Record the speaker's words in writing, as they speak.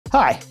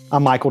Hi,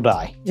 I'm Michael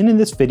Dye, and in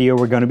this video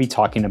we're going to be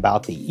talking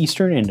about the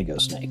eastern indigo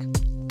snake.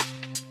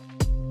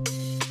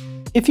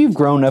 If you've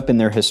grown up in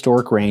their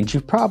historic range,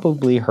 you've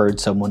probably heard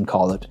someone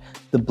call it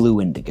the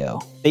blue indigo.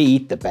 They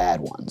eat the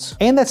bad ones.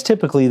 And that's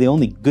typically the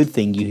only good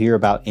thing you hear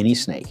about any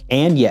snake.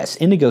 And yes,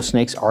 indigo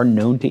snakes are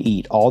known to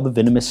eat all the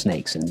venomous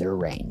snakes in their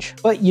range.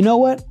 But you know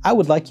what? I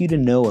would like you to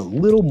know a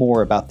little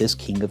more about this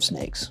king of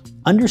snakes.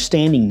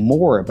 Understanding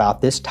more about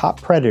this top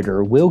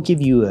predator will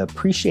give you an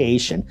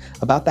appreciation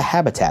about the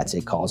habitats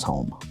it calls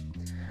home.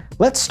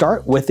 Let's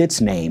start with its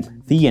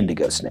name, the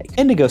indigo snake.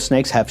 Indigo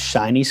snakes have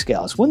shiny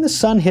scales. When the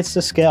sun hits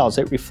the scales,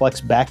 it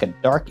reflects back a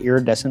dark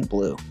iridescent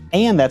blue.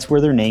 And that's where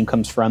their name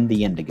comes from,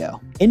 the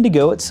indigo.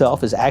 Indigo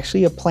itself is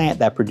actually a plant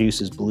that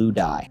produces blue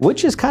dye,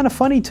 which is kind of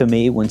funny to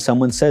me when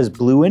someone says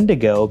blue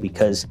indigo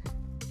because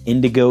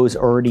indigo is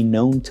already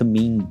known to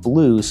mean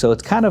blue, so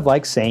it's kind of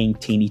like saying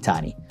teeny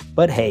tiny.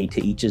 But hey,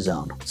 to each his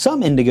own.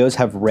 Some indigos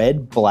have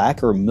red,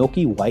 black, or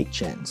milky white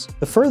chins.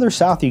 The further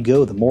south you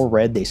go, the more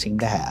red they seem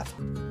to have.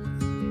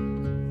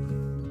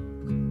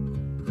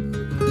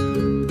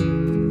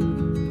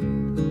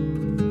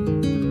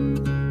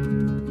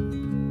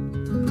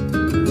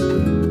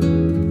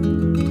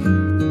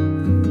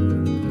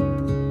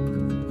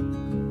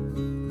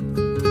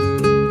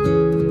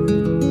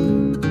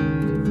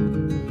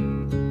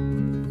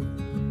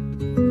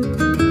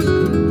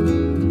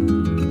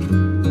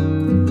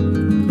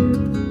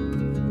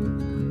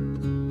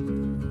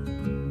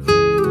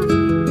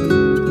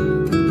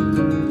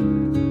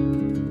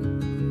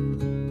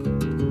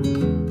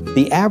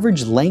 The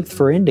average length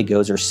for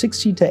indigos are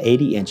 60 to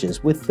 80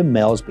 inches, with the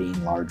males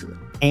being larger.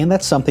 And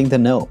that's something to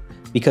note,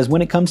 because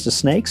when it comes to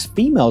snakes,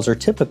 females are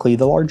typically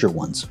the larger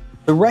ones.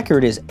 The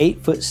record is 8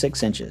 foot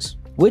 6 inches,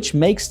 which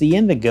makes the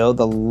indigo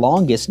the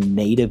longest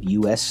native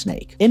US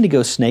snake.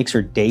 Indigo snakes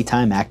are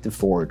daytime active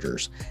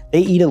foragers. They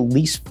eat at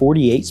least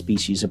 48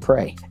 species of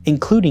prey,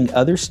 including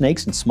other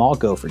snakes and small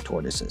gopher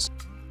tortoises.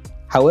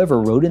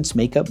 However, rodents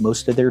make up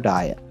most of their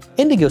diet.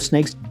 Indigo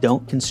snakes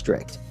don't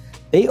constrict.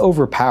 They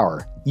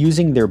overpower,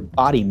 using their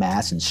body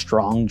mass and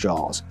strong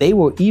jaws. They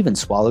will even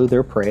swallow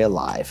their prey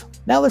alive.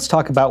 Now let's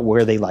talk about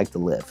where they like to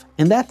live.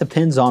 And that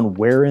depends on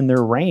where in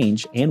their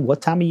range and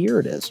what time of year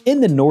it is.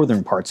 In the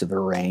northern parts of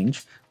their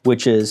range,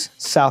 which is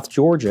South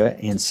Georgia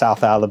and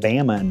South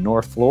Alabama and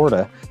North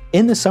Florida,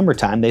 in the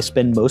summertime they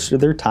spend most of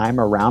their time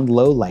around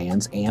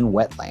lowlands and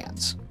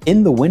wetlands.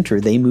 In the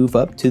winter, they move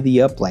up to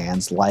the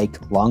uplands like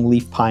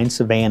longleaf pine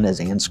savannas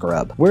and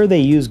scrub, where they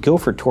use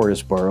gopher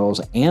tortoise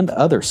burrows and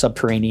other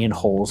subterranean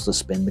holes to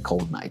spend the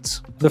cold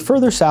nights. The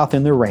further south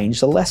in their range,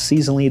 the less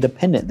seasonally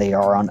dependent they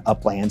are on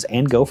uplands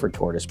and gopher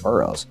tortoise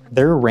burrows.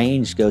 Their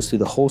range goes through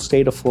the whole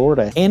state of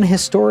Florida and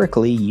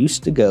historically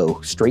used to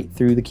go straight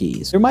through the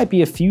Keys. There might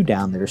be a few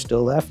down there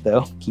still left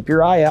though. Keep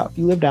your eye out if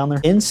you live down there.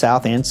 In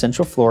South and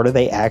Central Florida,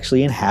 they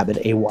actually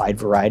inhabit a wide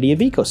variety of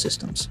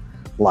ecosystems,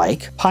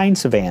 like pine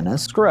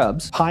savannas,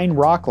 scrubs, pine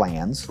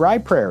rocklands, dry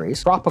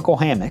prairies, tropical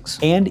hammocks,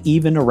 and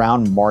even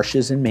around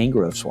marshes and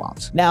mangrove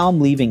swamps. Now I'm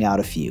leaving out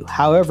a few.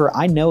 However,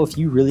 I know if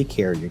you really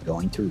care, you're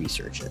going to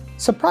research it.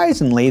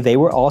 Surprisingly, they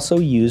will also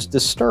use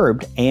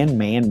disturbed and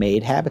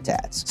man-made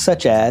habitats,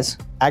 such as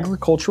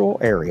agricultural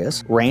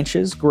areas,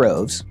 ranches,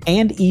 groves,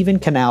 and even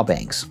canal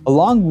banks.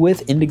 Along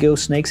with indigo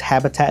snakes'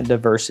 habitat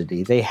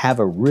diversity, they have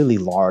a really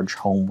large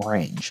home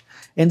range,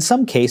 in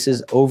some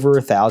cases over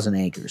 1,000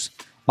 acres.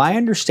 My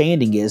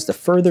understanding is the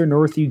further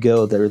north you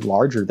go, the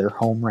larger their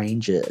home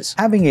range is.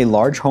 Having a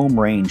large home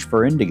range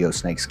for indigo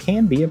snakes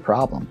can be a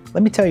problem.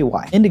 Let me tell you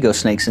why. Indigo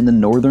snakes in the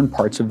northern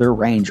parts of their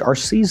range are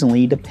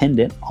seasonally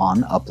dependent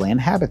on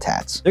upland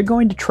habitats. They're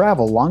going to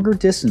travel longer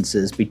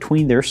distances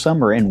between their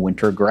summer and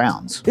winter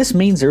grounds. This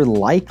means they're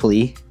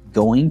likely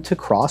going to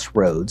cross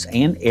roads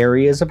and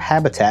areas of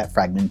habitat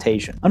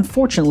fragmentation.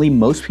 Unfortunately,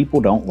 most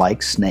people don't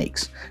like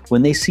snakes.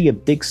 When they see a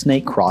big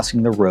snake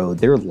crossing the road,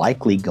 they're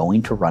likely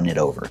going to run it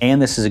over. And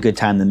this is a good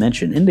time to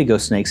mention, indigo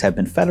snakes have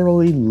been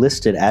federally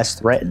listed as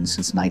threatened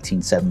since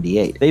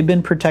 1978. They've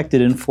been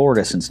protected in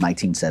Florida since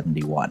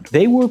 1971.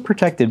 They were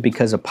protected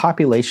because of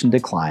population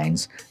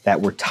declines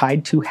that were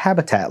tied to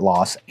habitat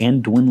loss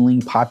and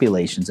dwindling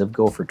populations of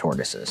gopher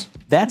tortoises.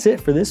 That's it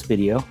for this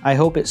video. I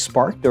hope it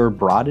sparked or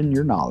broadened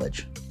your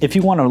knowledge. If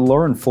you want to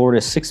learn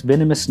Florida's 6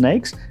 venomous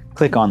snakes,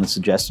 click on the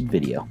suggested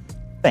video.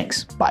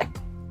 Thanks, bye.